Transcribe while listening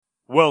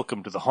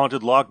Welcome to the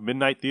Haunted Log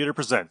Midnight Theater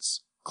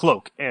presents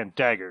Cloak and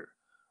Dagger.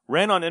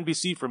 Ran on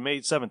NBC from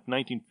May 7th,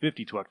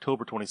 1950 to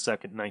October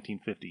 22nd,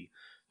 1950.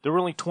 There were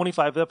only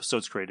 25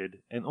 episodes created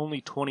and only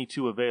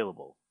 22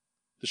 available.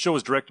 The show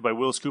was directed by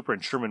Willis Cooper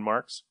and Sherman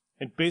Marks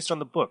and based on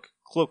the book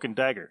Cloak and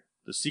Dagger,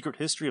 The Secret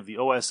History of the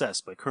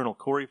OSS by Colonel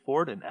Corey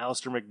Ford and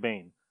Alistair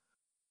McBain.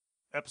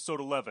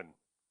 Episode 11,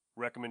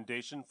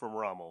 Recommendation from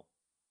Rommel.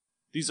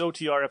 These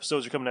OTR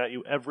episodes are coming at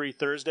you every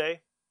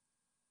Thursday.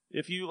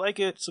 If you like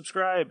it,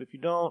 subscribe. If you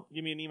don't,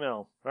 give me an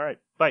email. All right,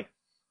 bye.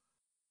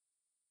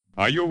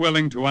 Are you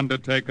willing to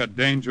undertake a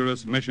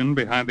dangerous mission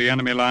behind the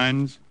enemy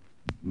lines,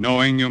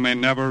 knowing you may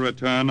never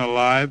return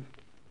alive?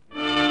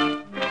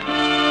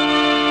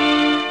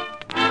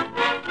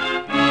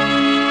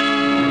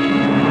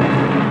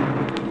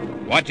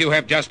 What you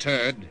have just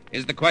heard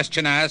is the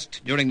question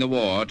asked during the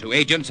war to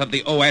agents of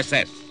the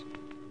OSS,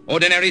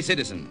 ordinary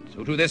citizens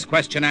who to this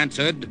question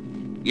answered,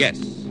 yes.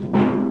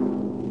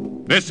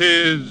 This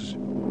is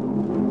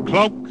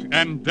Cloak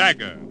and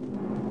Dagger.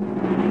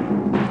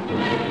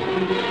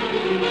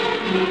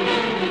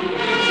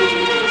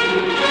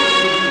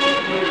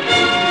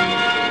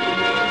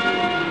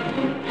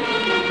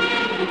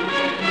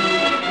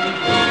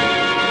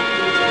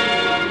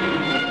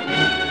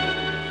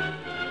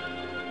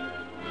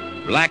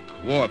 Black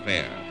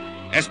warfare,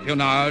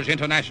 espionage,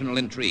 international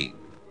intrigue.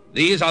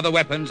 These are the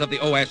weapons of the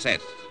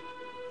OSS.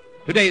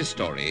 Today's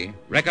story,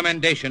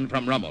 Recommendation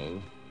from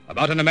Rommel,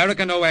 about an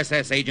American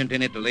OSS agent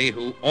in Italy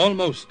who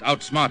almost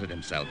outsmarted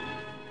himself,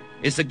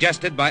 is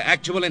suggested by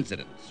actual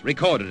incidents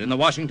recorded in the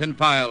Washington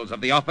files of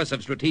the Office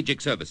of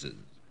Strategic Services.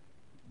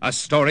 A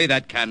story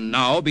that can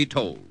now be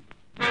told.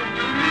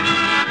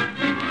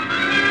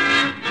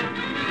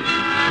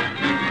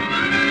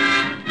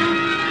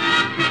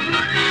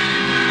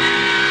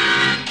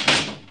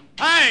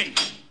 Hey,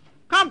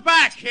 come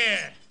back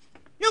here.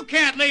 You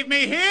can't leave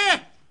me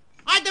here.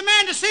 I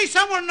demand to see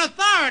someone in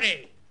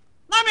authority.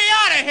 Let me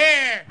out of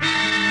here!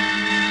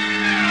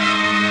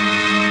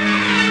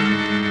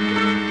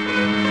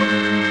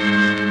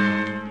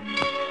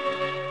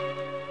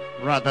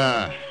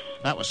 Brother,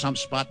 that was some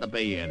spot to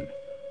be in.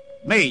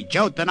 Me,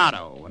 Joe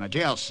Donato, in a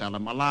jail cell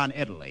in Milan,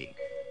 Italy.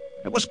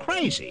 It was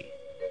crazy.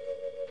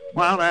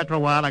 Well, after a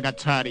while, I got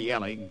tired of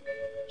yelling.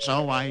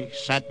 So I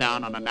sat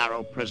down on a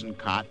narrow prison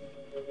cot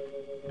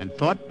and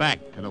thought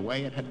back to the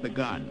way it had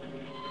begun.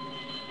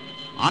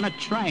 On a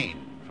train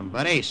from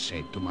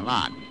Varese to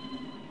Milan.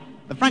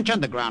 The French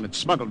underground had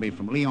smuggled me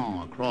from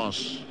Lyon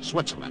across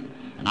Switzerland,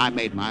 and I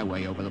made my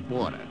way over the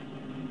border.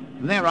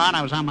 From there on,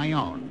 I was on my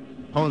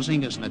own,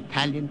 posing as an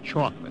Italian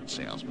chocolate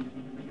salesman.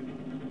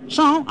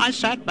 So I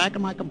sat back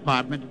in my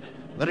compartment,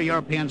 lit a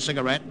European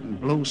cigarette,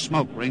 and blew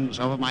smoke rings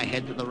over my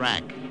head to the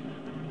rack,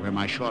 where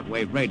my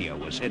shortwave radio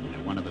was hidden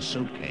in one of the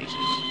suitcases.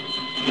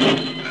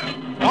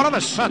 All of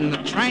a sudden, the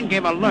train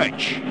gave a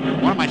lurch.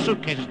 One of my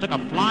suitcases took a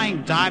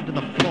flying dive to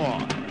the floor.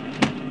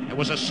 It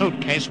was a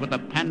suitcase with a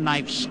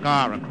penknife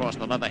scar across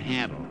the leather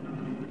handle.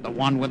 The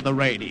one with the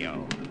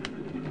radio.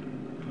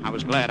 I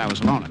was glad I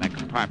was alone in that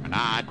compartment.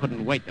 I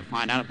couldn't wait to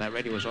find out if that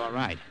radio was all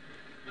right.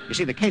 You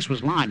see, the case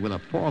was lined with a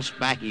false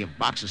backing of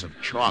boxes of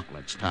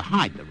chocolates to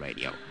hide the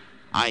radio.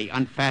 I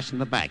unfastened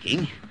the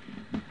backing,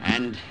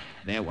 and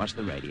there was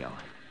the radio.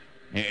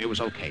 It was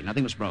okay.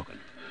 Nothing was broken.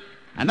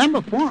 And then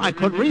before I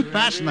could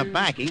refasten the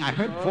backing, I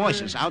heard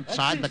voices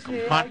outside the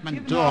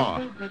compartment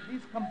door.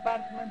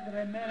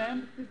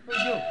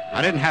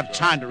 I didn't have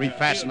time to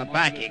refasten the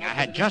backing. I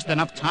had just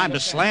enough time to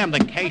slam the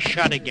case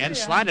shut again,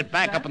 slide it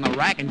back up in the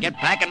rack, and get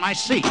back in my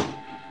seat.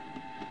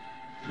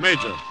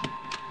 Major,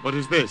 what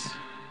is this?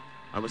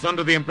 I was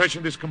under the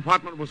impression this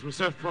compartment was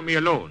reserved for me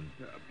alone.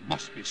 There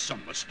must be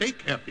some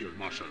mistake here, Field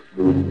Marshal.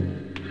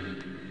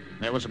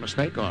 There was a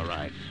mistake, all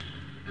right.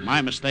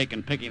 My mistake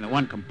in picking the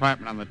one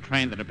compartment on the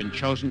train that had been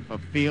chosen for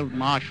Field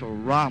Marshal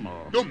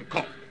Rommel.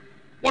 Dumkopf,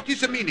 what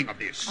is the meaning of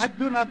this? I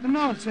do not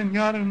know,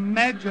 Senor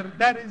Major.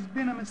 There has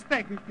been a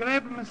mistake, a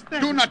grave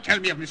mistake. Do not tell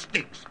me of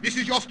mistakes. This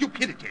is your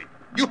stupidity.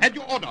 You had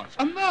your orders.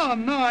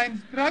 No, I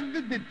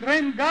instructed the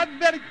train guard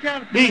very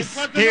carefully. Be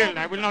still.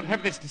 I will not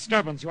have this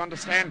disturbance, you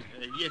understand?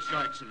 Yes,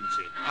 Your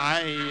Excellency.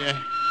 I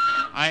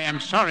am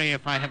sorry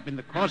if I have been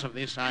the cause of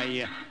this.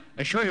 I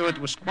assure you it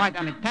was quite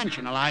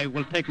unintentional. I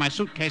will take my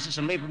suitcases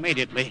and leave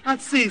immediately.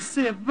 See,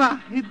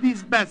 va. It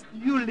is best.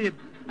 You leave.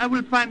 I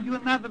will find you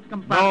another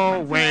compartment. No,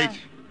 wait.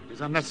 It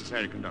is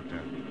unnecessary, conductor.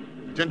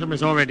 The gentleman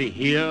is already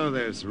here.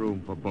 There's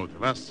room for both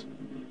of us.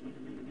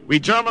 We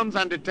Germans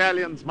and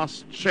Italians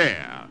must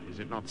share. Is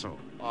it not so?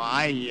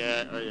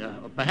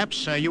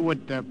 Perhaps you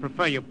would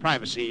prefer your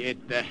privacy.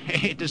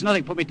 It is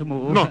nothing for me to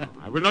move. No,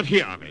 I will not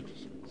hear of it.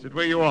 Sit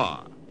where you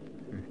are.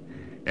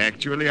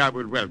 Actually, I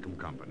will welcome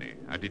company.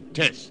 I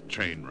detest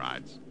train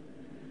rides.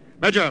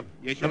 Major,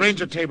 Yes, arrange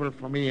a table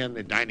for me in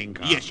the dining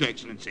car. Yes, Your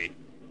Excellency.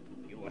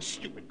 You are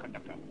stupid,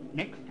 conductor.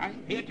 Next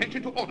time, pay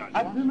attention to orders.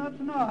 I do not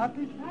know how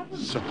this happened.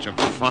 Such a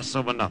fuss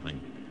over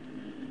nothing.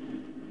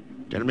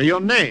 Tell me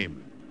your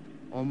name.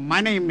 Oh, my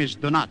name is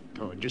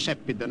Donato,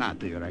 Giuseppe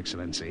Donato, Your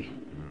Excellency.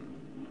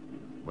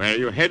 Where are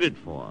you headed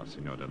for,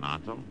 Signor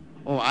Donato?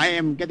 Oh, I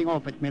am getting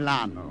off at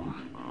Milano.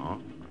 Oh,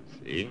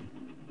 I see.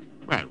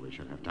 Well, we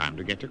shall have time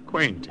to get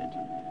acquainted.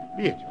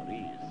 Be at your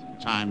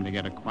ease. Time to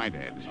get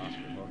acquainted.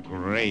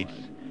 Great.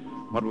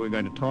 What are we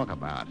going to talk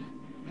about?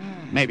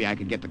 Maybe I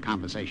could get the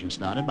conversation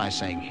started by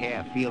saying,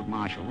 Herr Field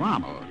Marshal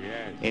Rommel.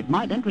 Yes. It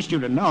might interest you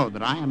to know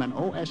that I am an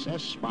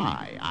OSS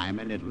spy. I am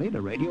in Italy to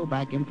radio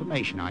back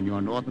information on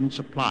your northern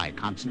supply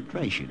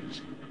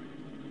concentrations.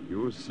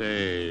 You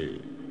say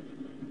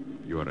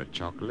you're a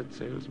chocolate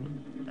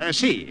salesman?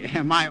 See,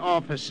 my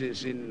office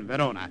is in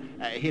Verona.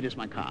 Here is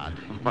my card.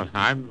 But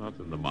I'm not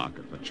in the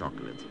market for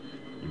chocolate.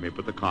 You may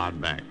put the card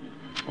back.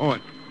 Oh,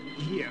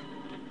 here.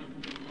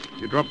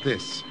 You drop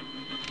this.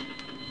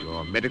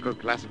 Your medical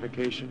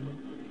classification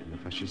in the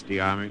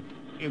Fascisti army?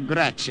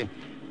 Grazie.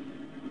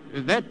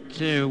 That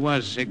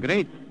was a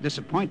great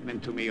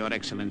disappointment to me, Your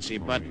Excellency,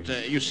 but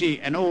you see,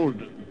 an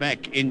old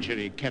back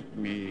injury kept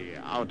me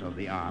out of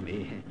the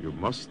army. You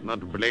must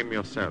not blame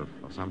yourself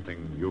for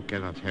something you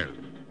cannot help.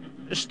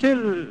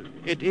 Still,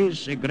 it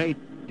is a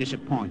great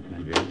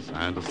disappointment. Yes,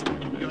 I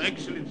understand. Your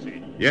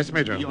Excellency. Yes,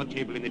 Major. Your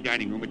table in the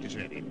dining room, it is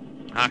ready.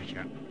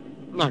 Sure.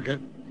 Okay.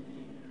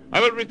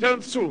 I will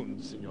return soon,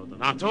 Signor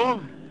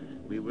Donato.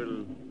 We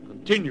will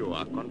continue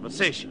our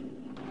conversation.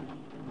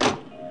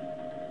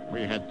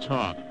 We had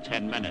talked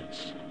 10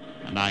 minutes,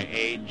 and I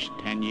aged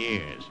 10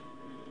 years.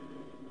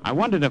 I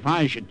wondered if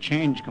I should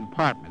change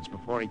compartments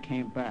before he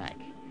came back.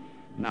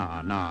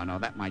 No,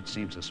 that might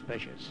seem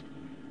suspicious.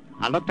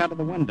 I looked out of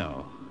the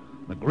window.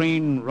 The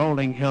green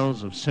rolling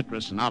hills of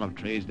citrus and olive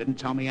trees didn't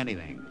tell me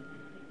anything.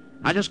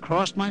 I just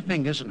crossed my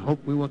fingers and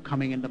hoped we were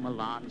coming into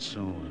Milan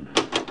soon.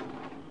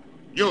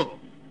 You,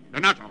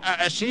 Donato.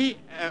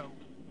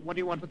 What do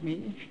you want with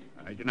me?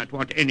 I do not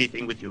want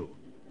anything with you.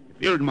 The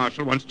Field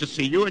Marshal wants to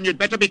see you, and you'd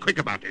better be quick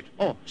about it.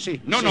 Oh, see.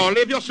 No,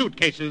 leave your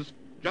suitcases.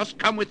 Just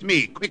come with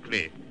me,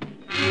 quickly.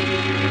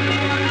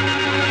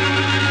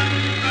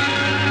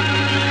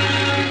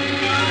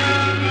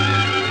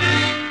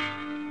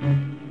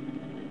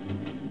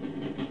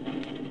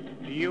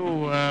 You,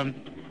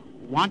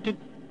 wanted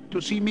to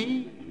see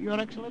me, Your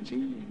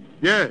Excellency?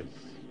 Yes.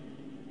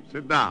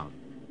 Sit down.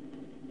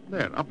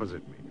 There,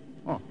 opposite me.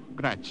 Oh,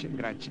 grazie.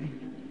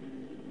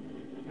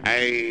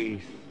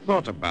 I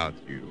thought about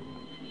you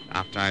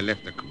after I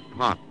left the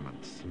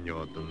compartment,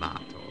 Signor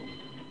Donato.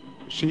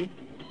 Si?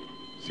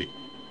 Si.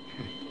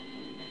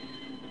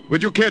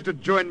 Would you care to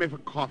join me for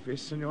coffee,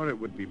 Signor? It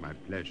would be my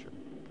pleasure.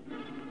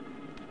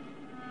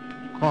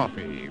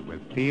 Coffee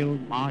with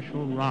Field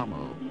Marshal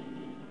Rommel.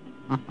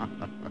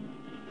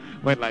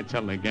 Wait till I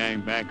tell the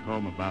gang back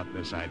home about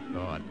this, I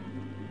thought.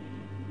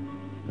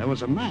 There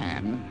was a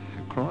man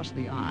across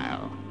the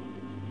aisle.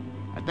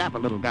 A dapper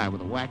little guy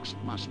with a waxed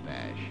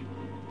mustache.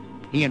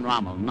 He and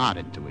Rommel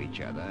nodded to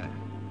each other.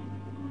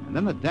 And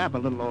then the dapper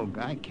little old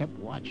guy kept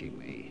watching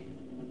me.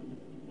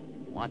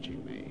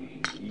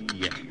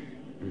 Yeah.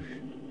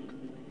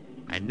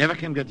 I never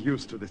can get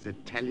used to this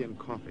Italian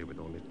coffee with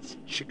all its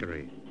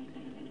chicory.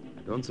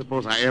 I don't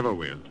suppose I ever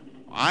will.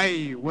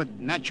 I would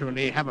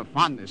naturally have a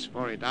fondness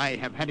for it. I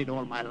have had it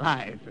all my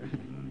life.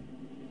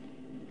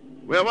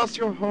 Where was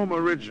your home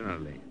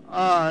originally?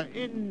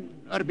 In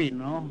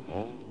Urbino.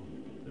 Oh,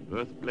 the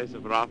birthplace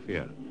of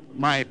Raphael.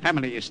 My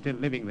family is still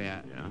living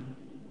there. Yeah?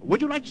 Would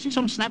you like to see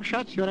some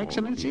snapshots, Your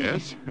Excellency?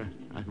 Yes,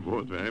 I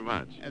would very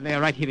much. They're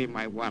right here in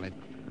my wallet.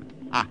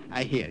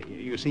 I hear.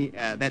 You see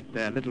that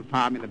little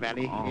farm in the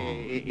valley? Oh,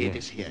 it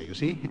is here, you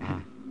see?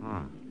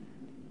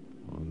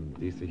 On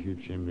diese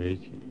hübsche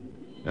Mädchen.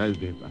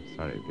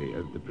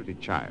 The pretty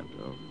child.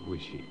 Oh, who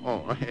is she?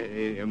 Oh,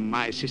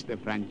 my sister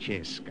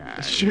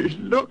Francesca. She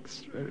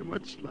looks very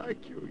much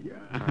like you,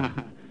 yeah.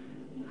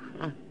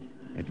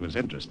 It was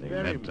interesting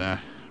Very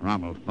that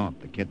Rommel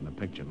thought the kid in the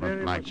picture looked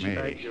Very like much me.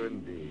 like you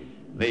indeed.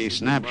 The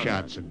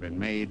snapshots had been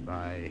made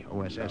by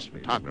OSS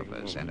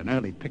photographers, and an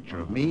early picture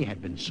of me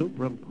had been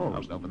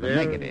superimposed over the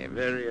negative.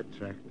 Very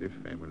attractive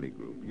family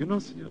group. You know,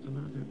 Signor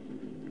Donato,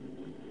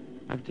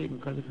 I've taken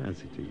quite a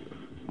fancy to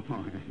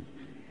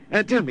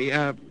you. Tell me,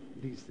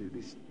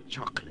 these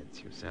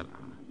chocolates you sell,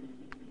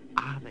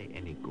 are they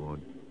any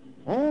good?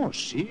 Oh,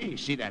 see,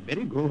 they're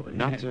very good.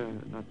 Not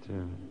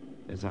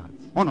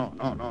desserts? Oh, no.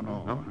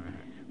 No?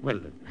 Well,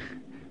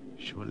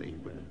 surely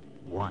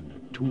one or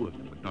two of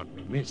them would not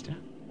be missed, huh?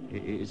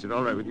 Is it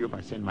all right with you if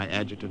I send my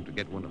adjutant to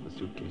get one of the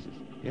suitcases?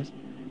 Yes?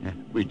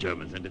 We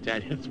Germans and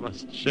Italians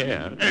must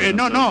share.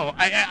 No.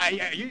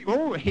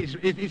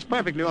 It's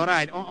perfectly all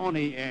right.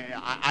 Only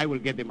I will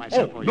get them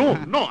myself for you.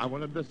 No, I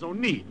wanted there's no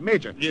need.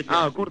 Major, Yes,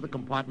 go to the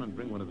compartment and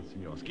bring one of the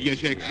signor's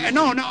cases. Yes.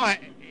 No,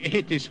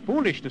 it is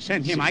foolish to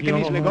send him. I can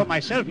easily go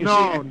myself, you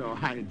see. No,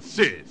 I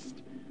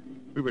insist.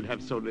 We will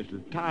have so little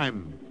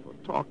time for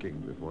talking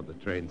before the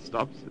train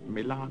stops at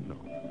Milano.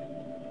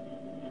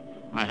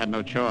 I had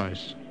no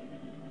choice.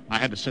 I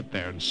had to sit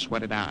there and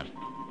sweat it out.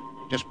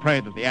 Just pray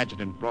that the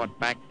adjutant brought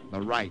back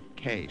the right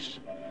case.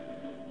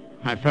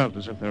 I felt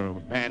as if there were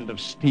a band of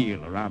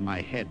steel around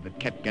my head that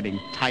kept getting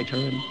tighter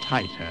and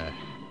tighter.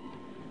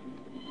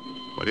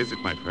 What is it,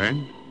 my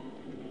friend?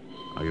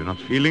 Are you not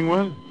feeling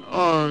well?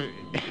 Oh,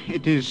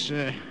 it is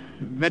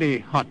very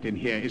hot in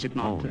here, is it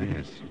not? Oh,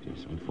 yes, it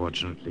is.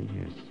 Unfortunately,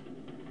 yes.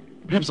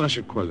 Perhaps I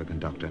should call the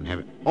conductor and have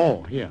it...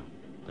 Oh, here.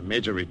 The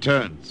Major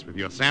returns with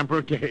your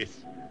sample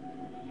case.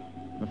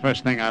 The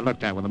first thing I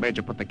looked at when the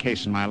Major put the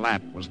case in my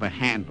lap was the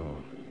handle.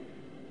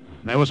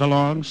 There was a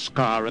long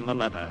scar in the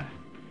leather.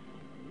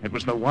 It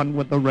was the one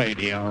with the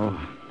radio.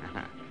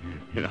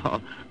 You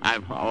know,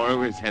 I've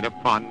always had a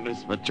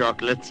fondness for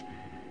chocolates.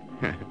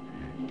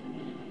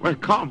 Well,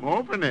 come,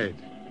 open it.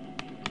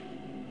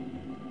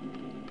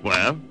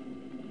 Well?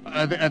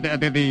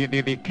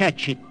 The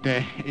catch,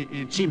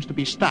 it seems to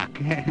be stuck.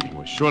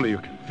 Well, surely you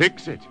can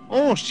fix it.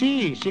 Oh,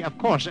 see, of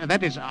course.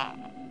 That is,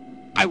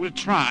 I will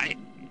try.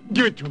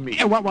 Give it to me.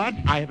 What?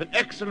 I have an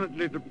excellent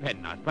little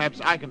penknife.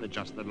 Perhaps I can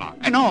adjust the lock.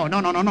 No.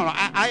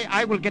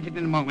 I will get it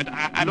in a moment.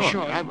 I'm Look,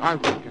 sure. I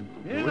can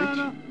do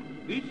Milano. it.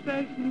 Which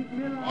station is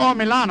Milano? Oh,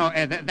 Milano.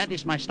 That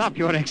is my stop,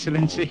 Your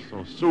Excellency.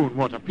 Oh, so soon.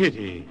 What a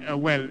pity.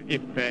 Well,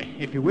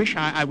 if you wish,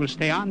 I will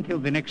stay on till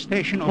the next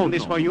station. Open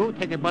this no. for you.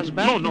 Take a bus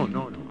back. No.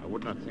 I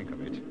would not think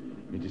of it.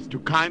 It is too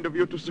kind of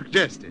you to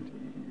suggest it.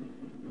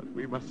 But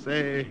we must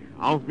say,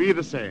 auf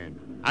Wiedersehen.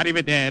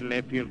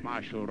 Arrivederci, Field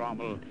Marshal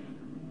Rommel.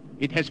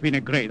 It has been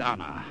a great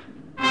honor.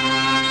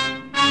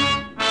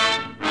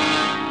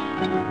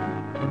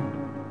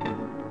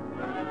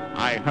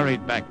 I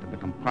hurried back to the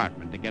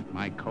compartment to get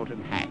my coat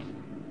and hat.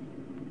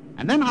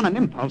 And then on an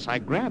impulse, I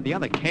grabbed the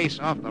other case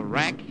off the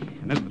rack,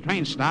 and as the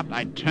train stopped,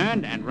 I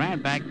turned and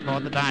ran back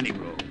toward the dining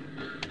room.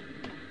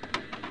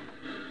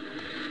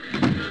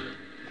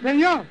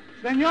 Senor,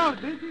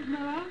 this is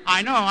Milan.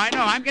 I know.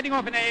 I'm getting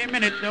off in a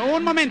minute.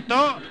 Un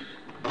momento.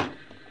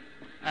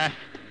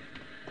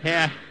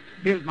 Here,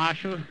 Field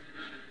Marshal.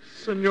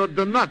 Senor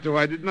Donato,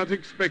 I did not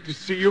expect to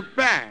see you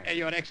back.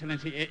 Your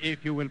Excellency,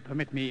 if you will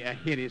permit me,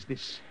 here is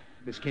this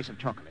case of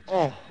chocolates.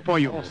 Oh, for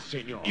you. Oh,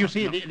 senor. You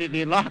see,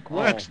 the lock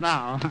works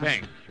now.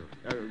 Thank you.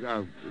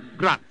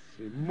 Grazie.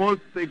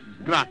 Molte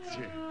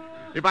grazie.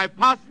 If I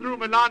pass through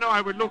Milano,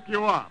 I will look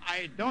you up.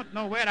 I don't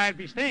know where I'll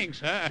be staying,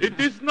 sir. It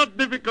is not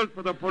difficult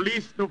for the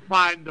police to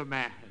find a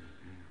man.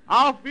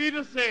 Auf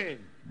Wiedersehen.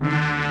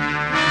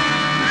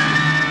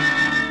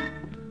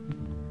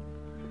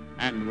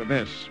 And with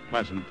this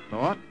pleasant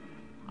thought,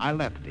 I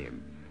left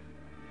him,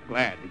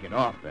 glad to get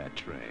off that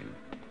train.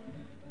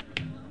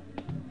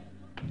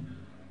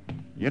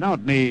 You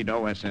don't need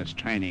OSS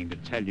training to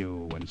tell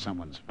you when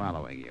someone's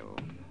following you.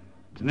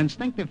 It's an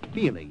instinctive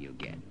feeling you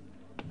get.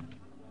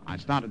 I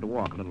started to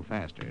walk a little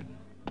faster,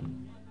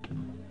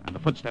 and the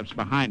footsteps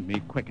behind me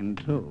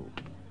quickened, too.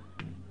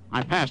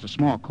 I passed a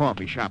small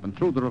coffee shop, and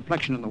through the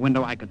reflection in the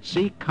window, I could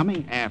see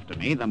coming after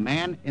me the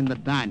man in the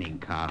dining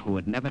car who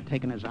had never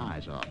taken his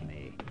eyes off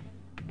me.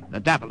 The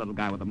dapper little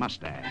guy with the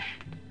mustache.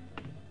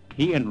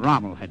 He and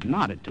Rommel had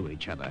nodded to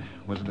each other.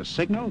 Was it a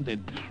signal?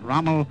 Did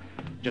Rommel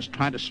just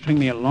try to string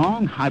me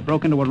along? I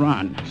broke into a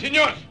run.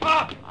 Senor,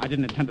 stop! I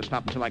didn't intend to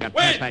stop until I got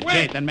past that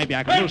gate. Then maybe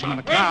I could lose him in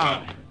the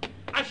crowd.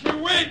 I say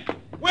wait!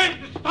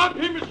 Stop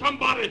him,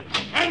 somebody!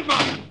 Help!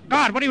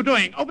 Guard, what are you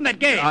doing? Open that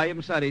gate. I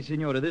am sorry,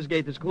 Senora. This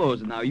gate is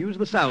closed. Now use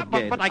the south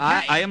gate. But I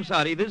can't... I am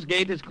sorry. This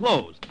gate is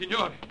closed.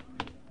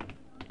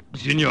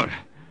 Senor,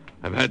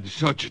 I've had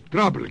such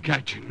trouble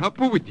catching up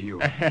with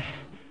you.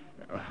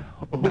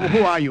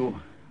 Who are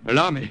you?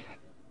 Allow me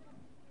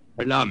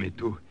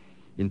to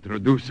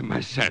introduce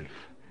myself.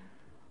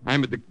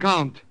 I'm the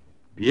Count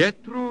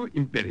Pietro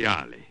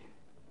Imperiale.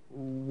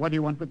 What do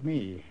you want with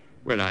me?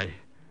 Well, I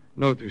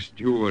noticed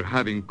you were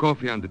having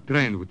coffee on the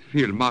train with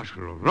Field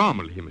Marshal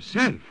Rommel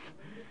himself.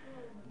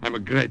 I'm a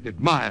great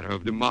admirer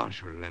of the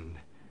Marshal, and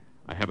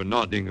I have a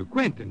nodding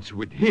acquaintance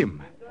with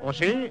him. Oh,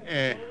 see?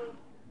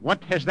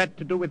 What has that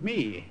to do with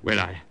me? Well,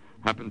 I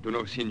happen to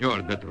know,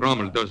 Senor, that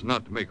Rommel does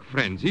not make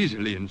friends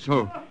easily, and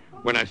so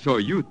when I saw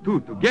you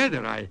two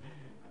together,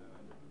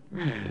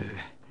 Well,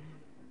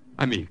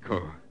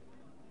 amico,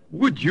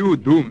 would you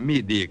do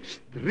me the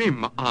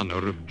extreme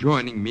honor of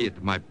joining me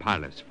at my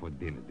palace for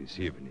dinner this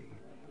evening?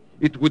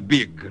 It would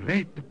be a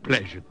great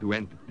pleasure to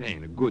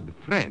entertain a good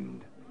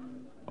friend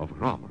of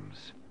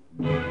Rommel's.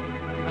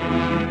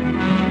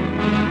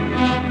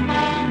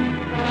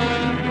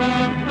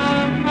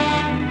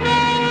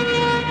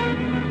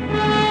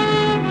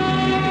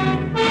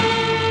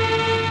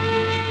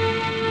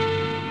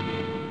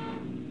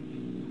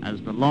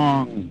 As the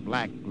long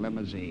black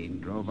limousine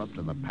drove up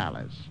to the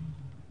palace,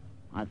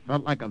 I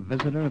felt like a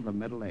visitor of the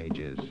Middle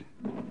Ages.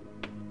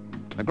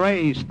 The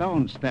gray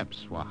stone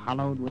steps were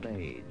hollowed with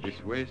age.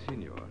 This way,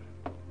 Senor.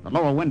 The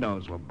lower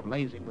windows were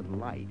blazing with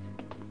light,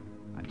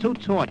 and two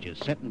torches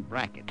set in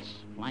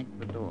brackets flanked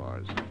the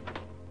doors.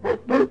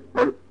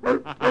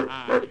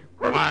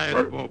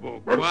 Quiet, Bobo,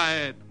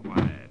 quiet.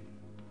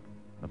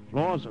 The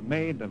floors are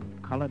made of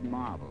colored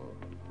marble.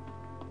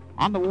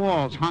 On the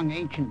walls hung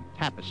ancient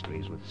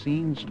tapestries with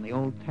scenes from the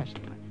Old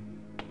Testament.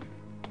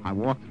 I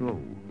walked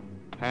through,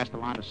 past a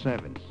line of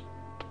servants.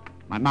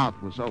 My mouth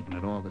was open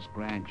at all this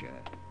grandeur,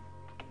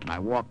 and I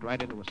walked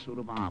right into a suit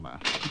of armor.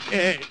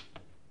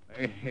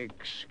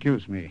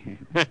 Excuse me.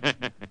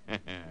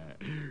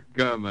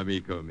 Come,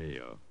 amico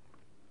mio.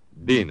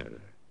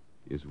 Dinner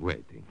is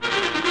waiting.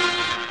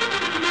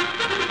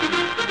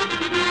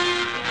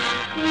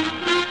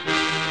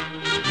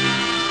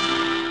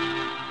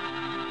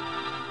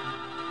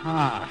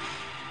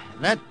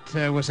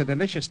 was a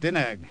delicious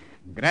dinner.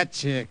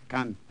 Grazie,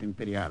 Count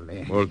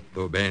Imperiale.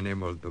 Molto bene,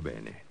 molto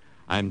bene.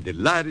 I'm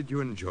delighted you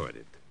enjoyed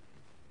it.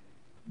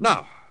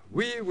 Now,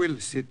 we will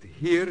sit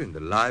here in the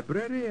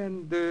library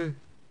and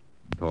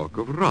talk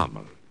of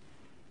Rommel.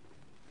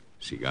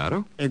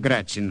 Cigaro?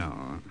 Grazie,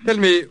 no. Tell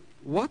me,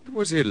 what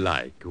was he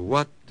like?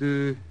 What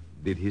did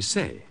he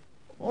say?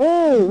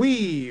 Oh,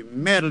 we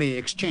merely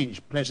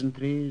exchanged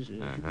pleasantries.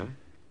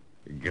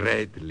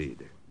 Great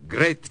leader.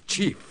 Great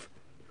chief.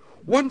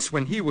 Once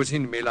when he was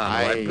in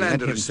Milano, I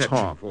planned a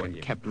reception for him.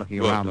 Kept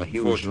looking around the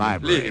huge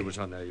library. He was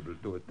unable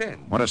to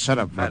attend. What a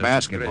setup for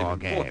basketball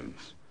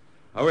games.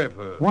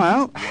 However,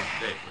 well,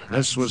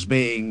 this was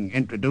being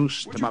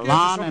introduced to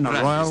Milan in a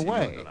royal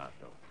way.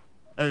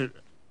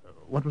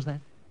 What was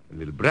that? A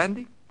little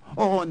brandy?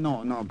 Oh,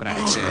 no,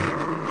 grazie.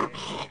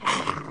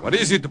 What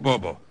is it,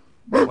 Bobo?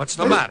 What's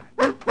the matter?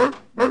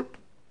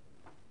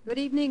 Good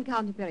evening,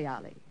 Count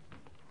Imperiale.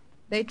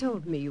 They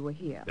told me you were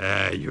here.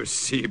 You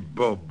see,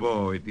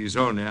 Bobo, it is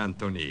only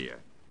Antonia.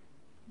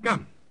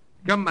 Come,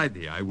 my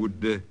dear. I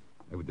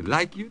would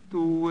like you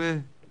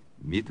to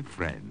meet a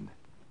friend.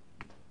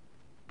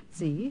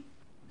 See?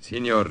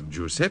 Signor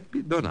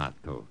Giuseppe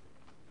Donato,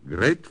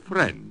 great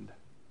friend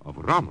of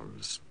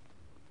Rommel's.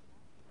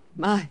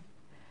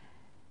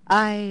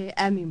 I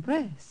am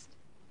impressed.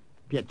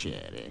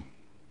 Piacere.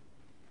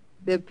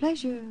 The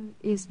pleasure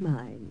is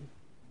mine.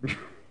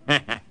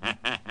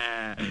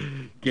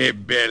 Che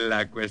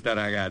bella questa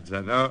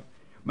ragazza, no?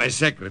 My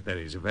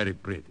secretary is very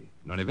pretty,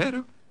 non è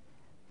vero?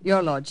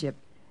 Your Lordship,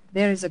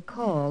 there is a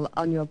call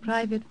on your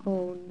private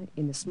phone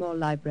in the small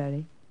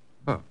library.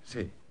 Oh,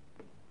 see.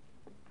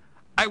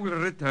 I will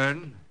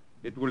return.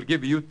 It will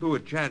give you two a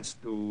chance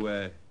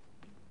to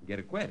get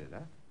acquainted,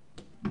 huh?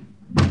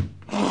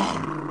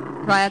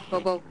 Quiet,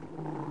 Bobo.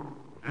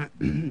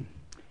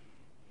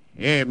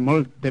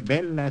 Molto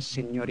bella,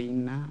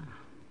 signorina.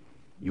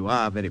 You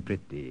are very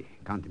pretty.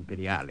 Count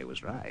Imperiale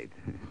was right.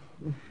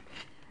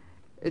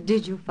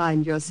 Did you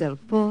find yourself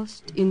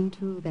forced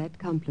into that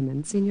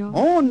compliment, signor?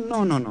 Oh,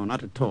 no,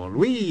 not at all.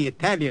 We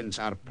Italians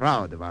are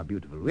proud of our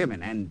beautiful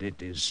women, and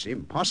it is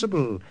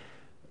impossible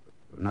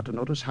not to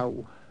notice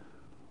how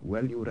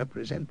well you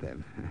represent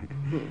them.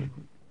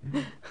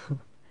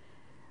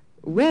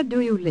 Where do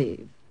you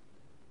live?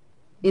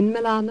 In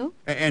Milano?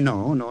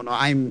 No.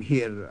 I'm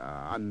here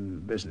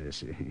on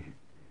business.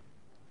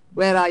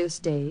 Where are you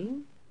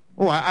staying?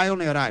 Oh, I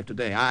only arrived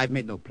today. I've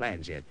made no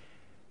plans yet.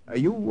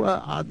 You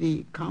are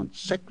the Count's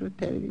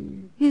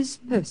secretary? His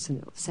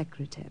personal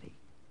secretary.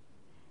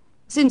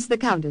 Since the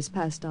Count has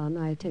passed on,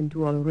 I attend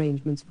to all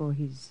arrangements for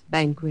his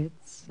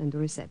banquets and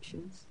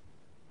receptions,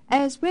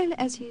 as well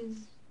as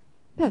his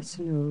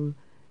personal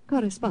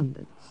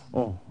correspondence.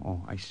 Oh,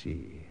 I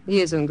see. He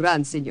is un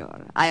gran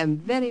signor. I am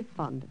very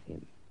fond of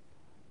him.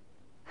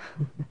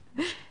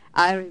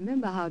 I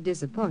remember how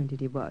disappointed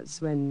he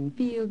was when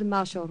Field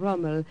Marshal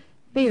Rommel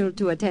failed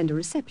to attend a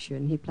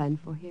reception he planned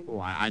for him. Oh,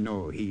 I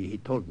know. He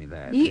told me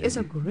that. He is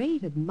a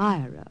great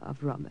admirer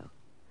of Rommel.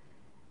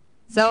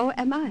 So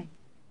am I.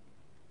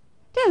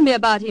 Tell me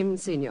about him,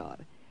 signor.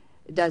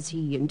 Does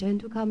he intend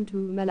to come to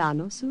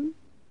Milano soon?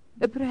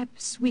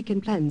 Perhaps we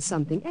can plan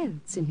something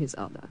else in his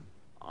honor.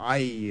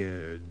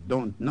 I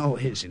don't know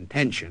his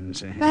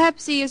intentions.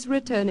 Perhaps he is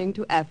returning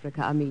to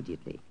Africa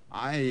immediately.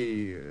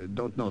 I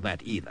don't know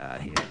that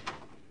either.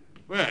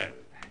 Well,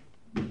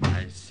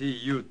 I see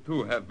you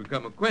two have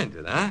become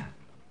acquainted, huh?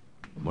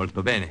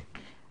 Molto bene.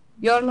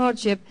 Your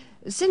Lordship,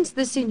 since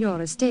the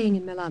signor is staying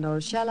in Milano,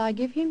 shall I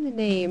give him the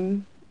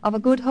name of a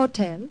good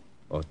hotel?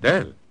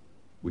 Hotel?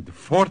 With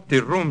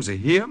 40 rooms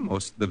here,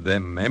 most of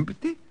them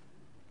empty?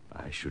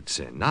 I should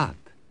say not.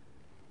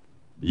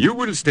 You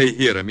will stay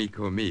here,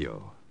 amico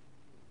mio,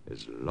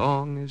 as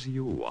long as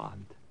you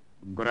want.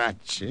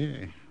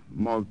 Grazie.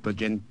 Molto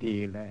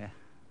gentile.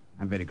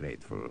 I'm very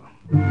grateful.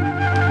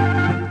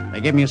 They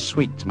gave me a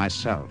suite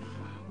myself,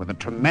 with a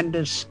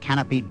tremendous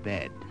canopied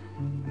bed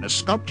and a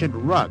sculptured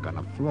rug on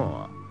the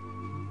floor.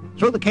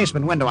 Through the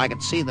casement window, I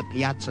could see the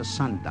Piazza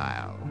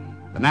Sundial,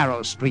 the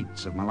narrow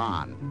streets of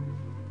Milan,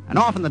 and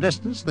off in the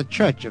distance, the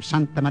church of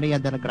Santa Maria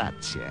della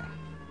Grazia.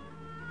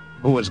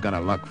 Who was going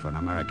to look for an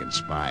American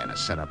spy in a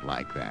setup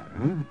like that,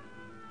 huh?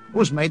 It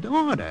was made to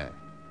order.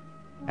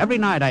 Every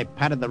night I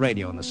patted the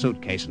radio in the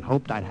suitcase and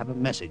hoped I'd have a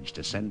message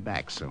to send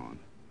back soon.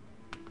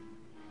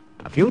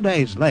 A few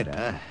days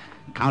later,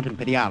 Count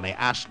Imperiale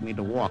asked me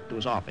to walk to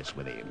his office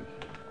with him.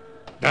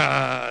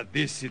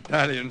 This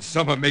Italian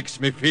summer makes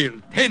me feel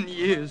 10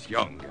 years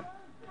younger.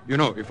 You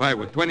know, if I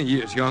were 20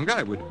 years younger,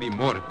 I would be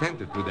more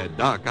attentive to that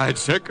dark-eyed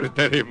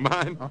secretary of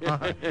mine.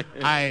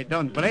 I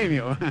don't blame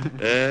you.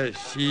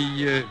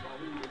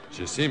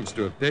 She seems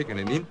to have taken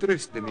an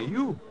interest in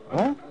you.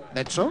 Oh,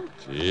 that's so?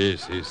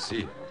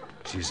 Si.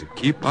 She's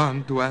keep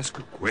on to ask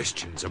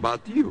questions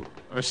about you.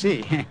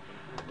 See,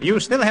 you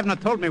still have not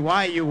told me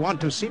why you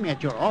want to see me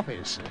at your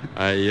office.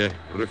 I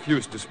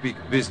refuse to speak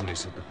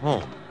business at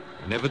home.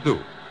 I never do.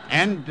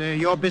 And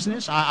your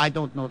business? I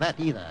don't know that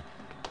either.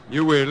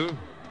 You will.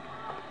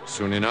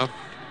 Soon enough.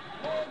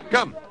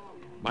 Come.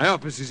 My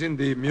office is in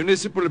the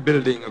municipal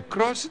building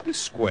across the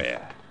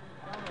square.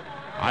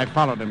 I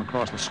followed him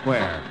across the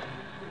square,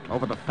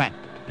 over the fat,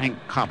 pink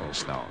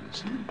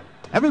cobblestones.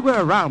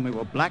 Everywhere around me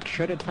were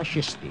black-shirted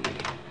fascisti.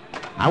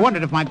 I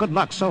wondered if my good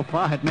luck so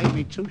far had made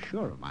me too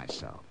sure of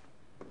myself.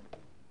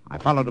 I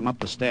followed him up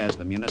the stairs of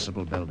the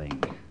municipal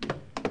building,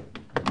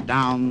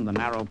 down the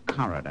narrow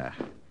corridor,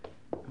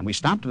 and we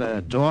stopped at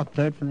a door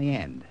third from the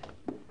end.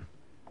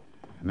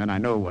 And then I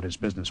knew what his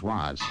business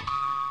was.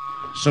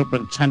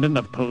 Superintendent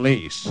of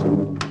Police.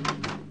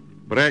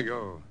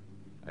 Prego,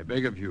 I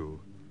beg of you.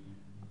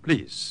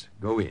 Please,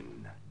 go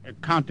in.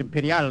 Count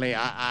Imperiale,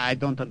 I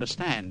don't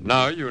understand.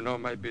 Now you know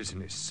my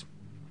business.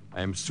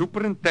 I am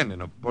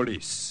superintendent of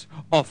police,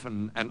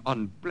 often an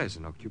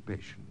unpleasant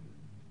occupation.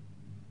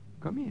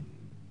 Come in.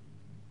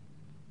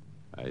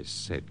 I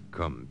said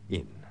come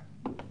in.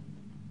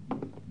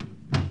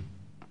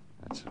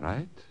 That's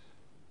right.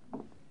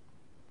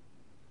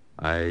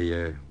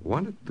 I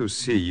wanted to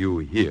see you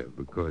here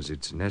because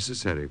it's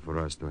necessary for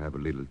us to have a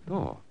little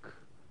talk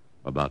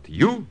about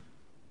you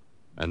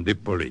and the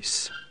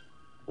police.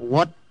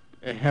 What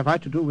have I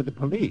to do with the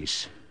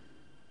police?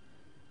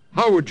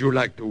 How would you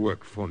like to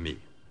work for me?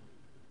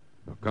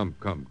 Now,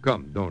 come.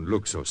 Don't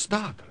look so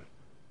startled.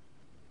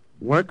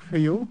 Work for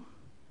you?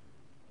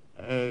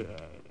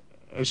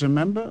 As a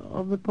member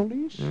of the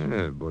police?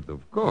 But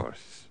of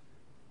course.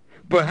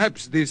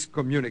 Perhaps this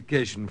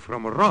communication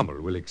from Rommel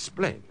will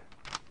explain.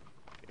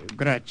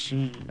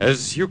 Grazie.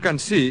 As you can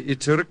see,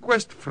 it's a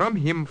request from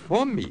him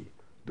for me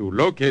to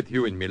locate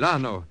you in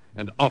Milano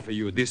and offer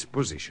you this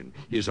position.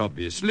 He is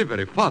obviously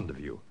very fond of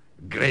you.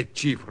 Great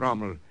Chief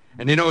Rommel,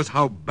 and he knows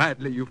how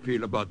badly you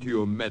feel about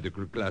your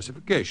medical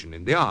classification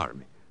in the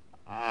army.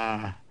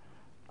 I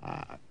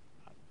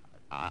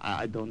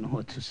don't know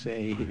what to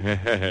say.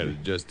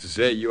 Just to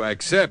say you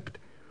accept.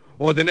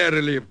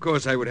 Ordinarily, of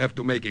course, I would have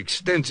to make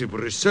extensive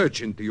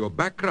research into your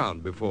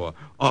background before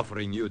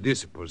offering you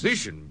this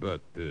position,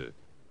 but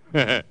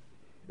a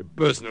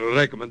personal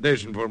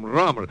recommendation from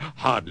Rommel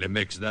hardly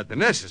makes that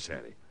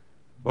necessary.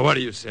 Well, what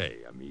do you say,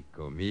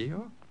 amico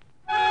mio?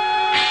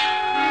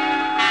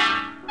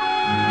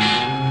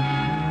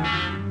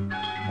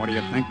 What do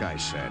you think I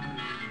said?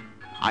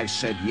 I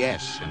said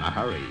yes in a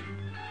hurry.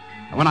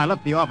 And when I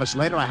left the office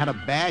later, I had a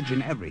badge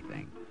and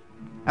everything.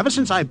 Ever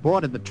since I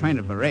boarded the train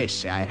at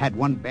Varese, I had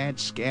one bad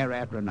scare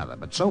after another.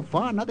 But so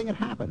far, nothing had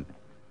happened.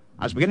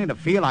 I was beginning to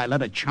feel I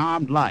led a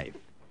charmed life.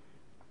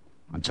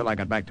 Until I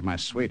got back to my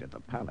suite at the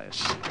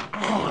palace.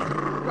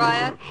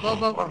 Quiet,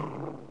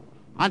 Bobo.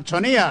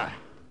 Antonia!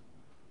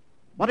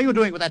 What are you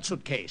doing with that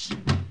suitcase?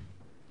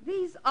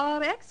 These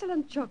are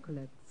excellent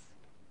chocolates.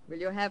 Will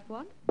you have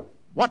one?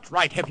 What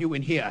right have you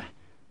in here?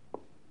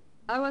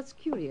 I was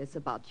curious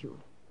about you.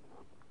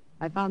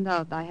 I found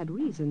out I had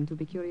reason to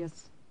be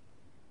curious.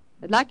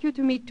 I'd like you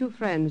to meet two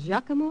friends,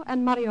 Giacomo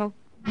and Mario.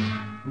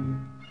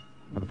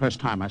 For the first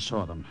time I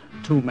saw them,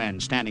 two men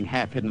standing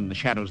half hidden in the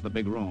shadows of the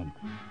big room.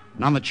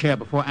 And on the chair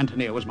before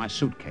Antonia was my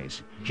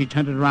suitcase. She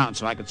turned it around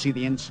so I could see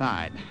the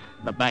inside.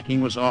 The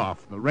backing was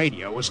off. The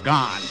radio was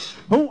gone.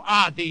 Who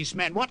are these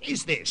men? What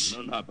is this?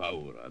 Non ha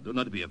paura. Do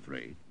not be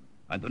afraid.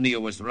 Antonia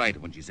was right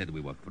when she said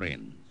we were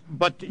friends.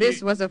 But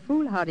this was a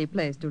foolhardy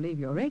place to leave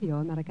your radio,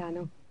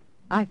 Americano.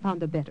 I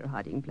found a better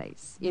hiding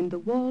place in the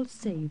wall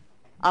safe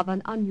of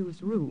an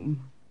unused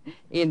room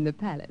in the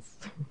palace.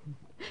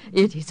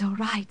 It is all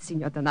right,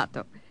 Signor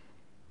Donato.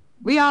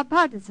 We are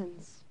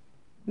partisans,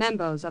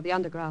 members of the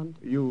underground.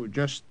 You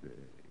just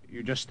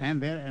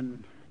stand there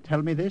and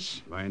tell me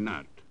this? Why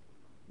not?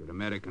 Your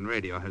American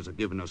radio has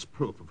given us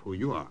proof of who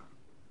you are.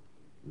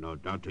 No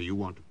doubt you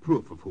want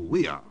proof of who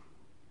we are.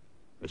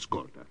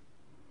 Escolta.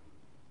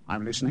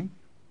 I'm listening.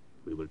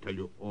 We will tell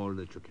you all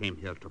that you came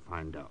here to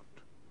find out.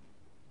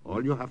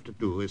 All you have to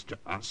do is to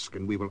ask,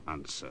 and we will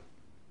answer.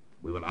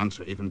 We will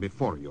answer even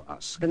before you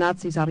ask. The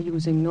Nazis are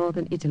using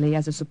northern Italy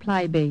as a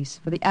supply base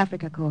for the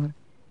Africa Corps.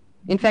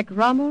 In fact,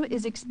 Rommel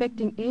is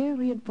expecting air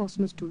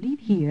reinforcements to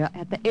leave here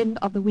at the end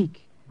of the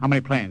week. How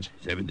many planes?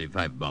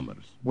 75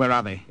 bombers. Where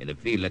are they? In a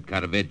field at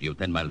Carveggio,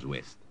 10 miles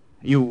west.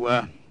 You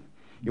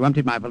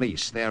emptied my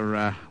valise.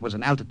 There was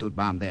an altitude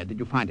bomb there. Did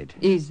you find it?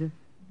 Is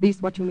this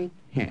what you mean?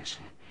 Yes.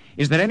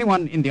 Is there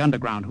anyone in the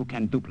underground who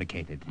can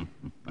duplicate it?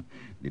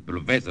 The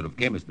professor of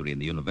chemistry in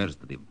the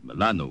University of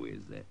Milano is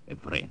a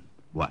friend.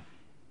 What?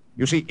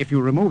 You see, if you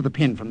remove the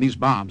pin from these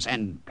bombs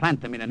and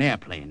plant them in an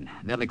airplane,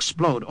 they'll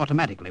explode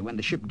automatically when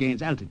the ship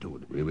gains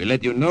altitude. We will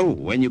let you know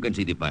when you can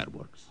see the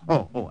fireworks.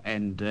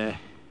 And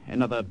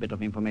another bit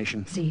of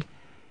information. See?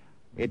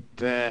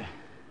 It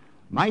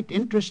might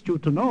interest you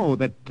to know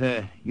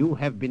that you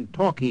have been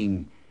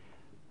talking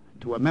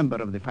to a member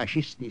of the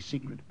Fascisti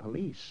secret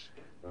police.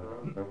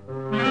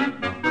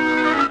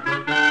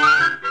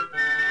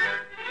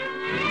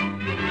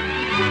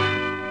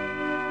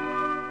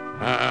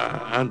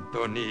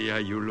 Antonia,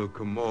 you look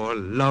more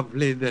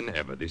lovely than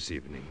ever this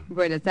evening.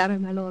 Buonasera,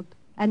 my lord.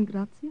 And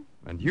grazie.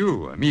 And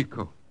you,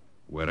 amico,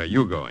 where are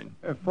you going?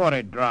 For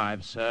a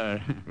drive,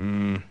 sir.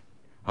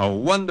 How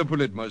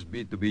wonderful it must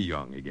be to be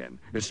young again,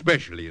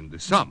 especially in the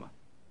summer.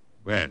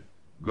 Well,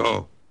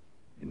 go.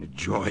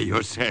 Enjoy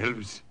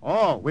yourselves.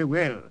 Oh, we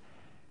will.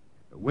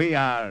 We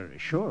are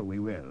sure we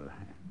will.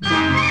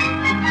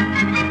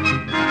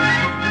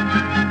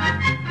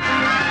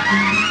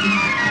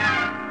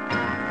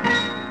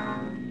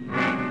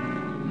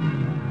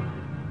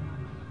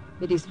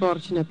 It is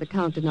fortunate the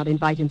Count did not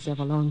invite himself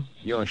along.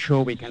 You're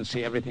sure we can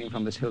see everything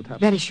from this hilltop?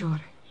 Very sure.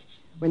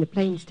 When the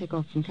planes take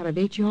off from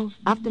Caravaggio,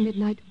 after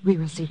midnight, we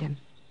will see them.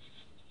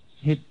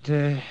 It's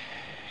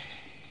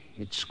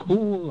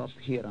cool up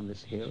here on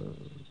this hill.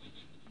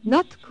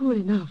 Not cool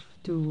enough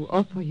to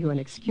offer you an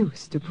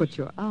excuse to put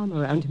your arm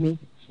around me.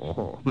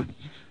 Oh,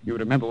 you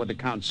remember what the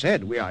Count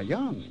said. We are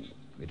young.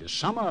 It is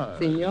summer.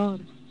 Signor,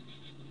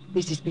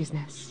 this is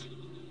business.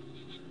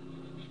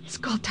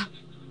 Ascolta.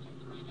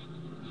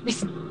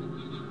 Listen.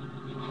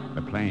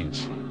 The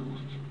planes.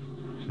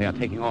 They are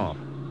taking off.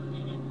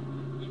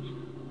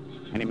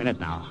 Any minute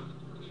now.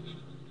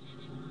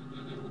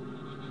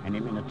 Any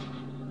minute.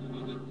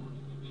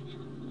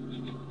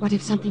 What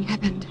if something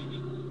happened?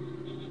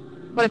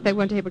 What if they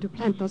weren't able to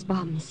plant those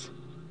bombs?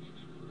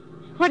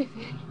 What if...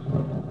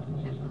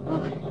 Oh.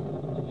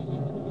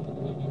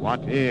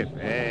 What if,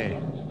 eh?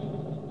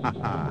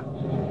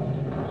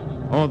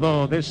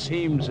 Although this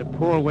seems a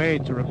poor way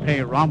to repay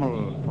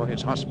Rommel for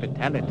his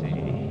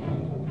hospitality.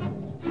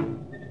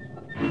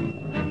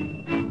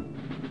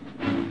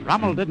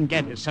 Rommel didn't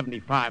get his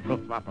 75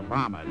 Luftwaffe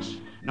bombers.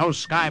 No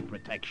sky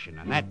protection,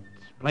 and that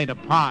played a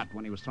part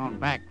when he was thrown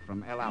back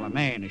from El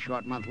Alamein a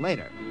short month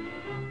later.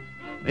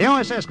 The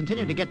OSS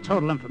continued to get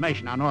total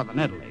information on northern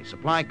Italy,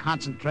 supply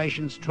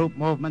concentrations, troop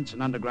movements,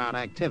 and underground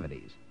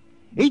activities.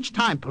 Each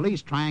time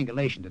police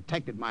triangulation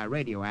detected my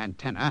radio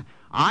antenna,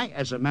 I,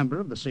 as a member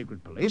of the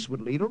secret police,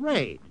 would lead a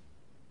raid.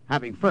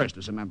 Having first,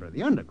 as a member of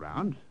the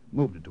underground,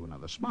 moved it to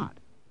another spot.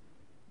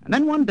 And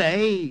then one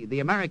day,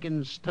 the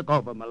Americans took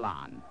over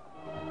Milan.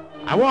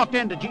 I walked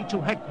into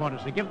G2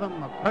 headquarters to give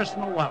them a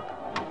personal welcome.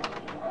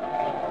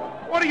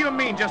 What do you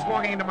mean, just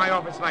walking into my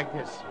office like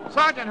this?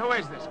 Sergeant, who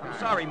is this guy?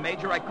 Sorry,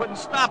 Major, I couldn't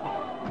stop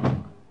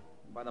him.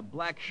 By the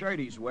black shirt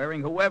he's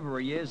wearing, whoever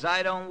he is,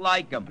 I don't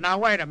like him. Now,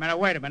 wait a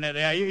minute.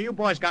 You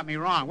boys got me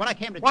wrong. What I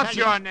came to What's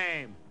tell you... your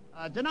name?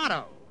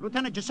 Donato.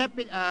 Lieutenant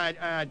Giuseppe,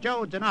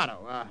 Joe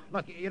Donato.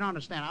 Look, you don't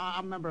understand.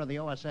 I'm a member of the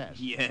OSS.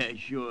 Yeah,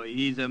 sure,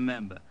 he's a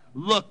member.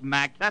 Look,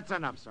 Mac. That's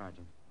enough,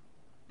 Sergeant.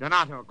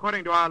 Donato,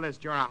 according to our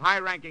list, you're a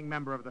high-ranking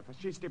member of the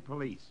Fascisti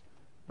police.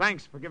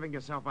 Thanks for giving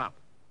yourself up.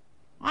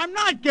 I'm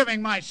not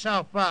giving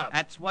myself up.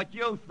 That's what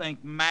you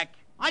think, Mac.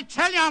 I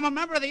tell you, I'm a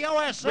member of the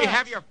OSS. We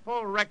have your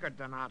full record,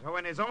 Donato.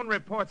 In his own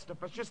reports to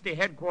Fascisti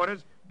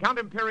headquarters, Count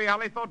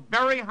Imperiale thought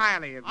very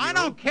highly of you. I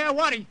don't care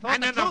what he thought.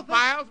 And in the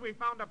files, we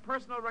found a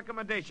personal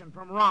recommendation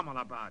from Rommel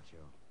about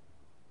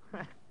you.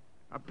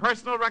 A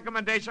personal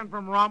recommendation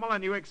from Rommel,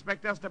 and you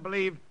expect us to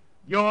believe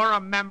you're a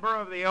member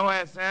of the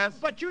OSS?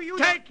 But you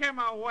Take him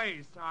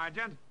away,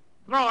 Sergeant.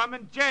 Throw him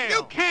in jail.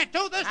 You can't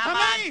do this to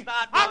me.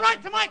 Start I'll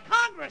write to my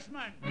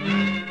congressman.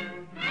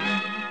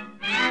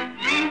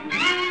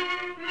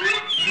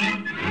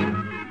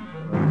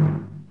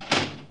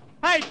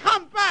 Hey,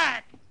 come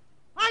back!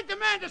 I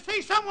demand to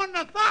see someone in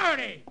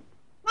authority.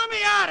 Let me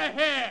out of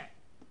here.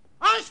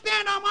 I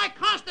stand on my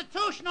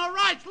constitutional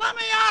rights. Let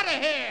me out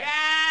of here.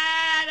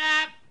 Get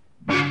up!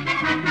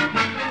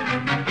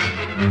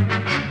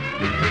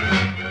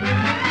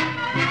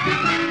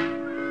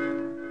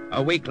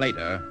 A week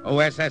later,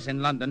 OSS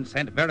in London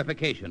sent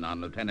verification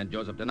on Lieutenant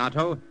Joseph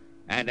Donato,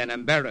 and an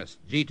embarrassed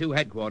G2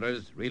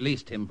 headquarters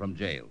released him from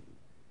jail.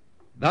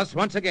 Thus,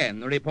 once again,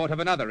 the report of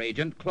another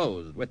agent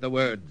closed with the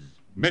words,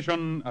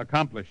 Mission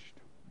accomplished.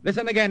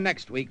 Listen again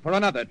next week for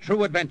another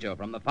true adventure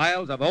from the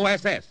files of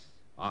OSS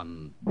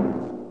on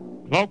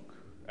Cloak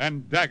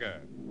and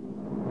Dagger.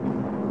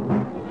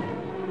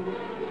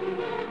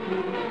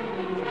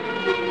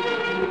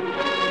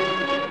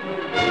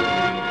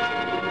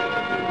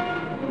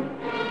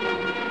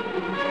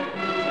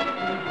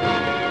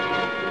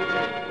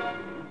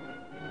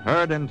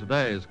 Heard in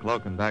today's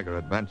Cloak and Dagger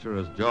adventure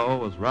as Joe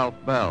was Ralph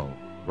Bell,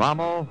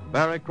 Rommel,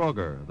 Barry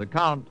Kroger, the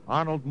Count,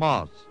 Arnold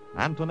Moss,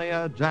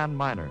 Antonia, Jan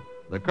Miner,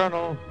 the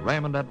Colonel,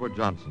 Raymond Edward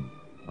Johnson.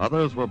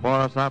 Others were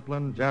Boris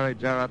Applin, Jerry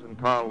Jarrett, and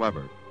Carl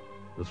Weber.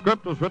 The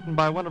script was written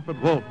by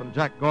Winifred Wolfe and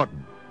Jack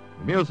Gordon.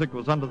 The music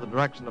was under the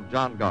direction of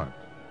John Gart.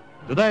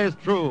 Today's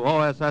true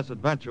OSS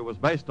adventure was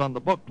based on the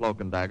book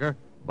Cloak and Dagger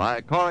by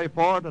Corey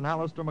Ford and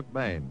Alistair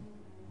McBain.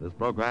 This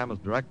program was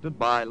directed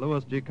by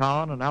Louis G.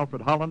 Cowan and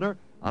Alfred Hollander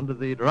under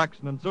the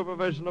direction and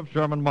supervision of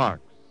Sherman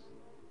Marks.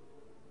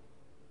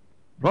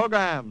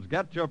 Programs,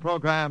 get your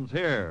programs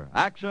here.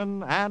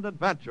 Action and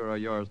adventure are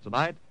yours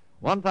tonight.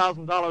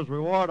 $1,000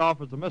 reward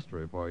offers a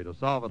mystery for you to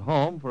solve at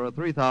home for a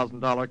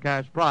 $3,000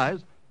 cash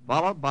prize,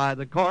 followed by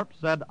The Corpse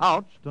Said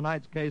Ouch,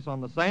 tonight's case on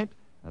the Saint,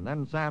 and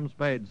then Sam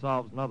Spade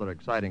solves another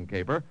exciting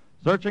caper,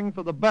 searching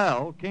for the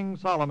bell King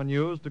Solomon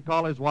used to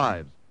call his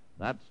wives.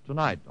 That's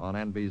tonight on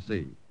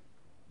NBC.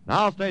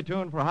 Now stay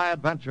tuned for High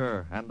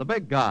Adventure and The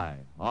Big Guy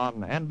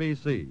on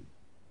NBC.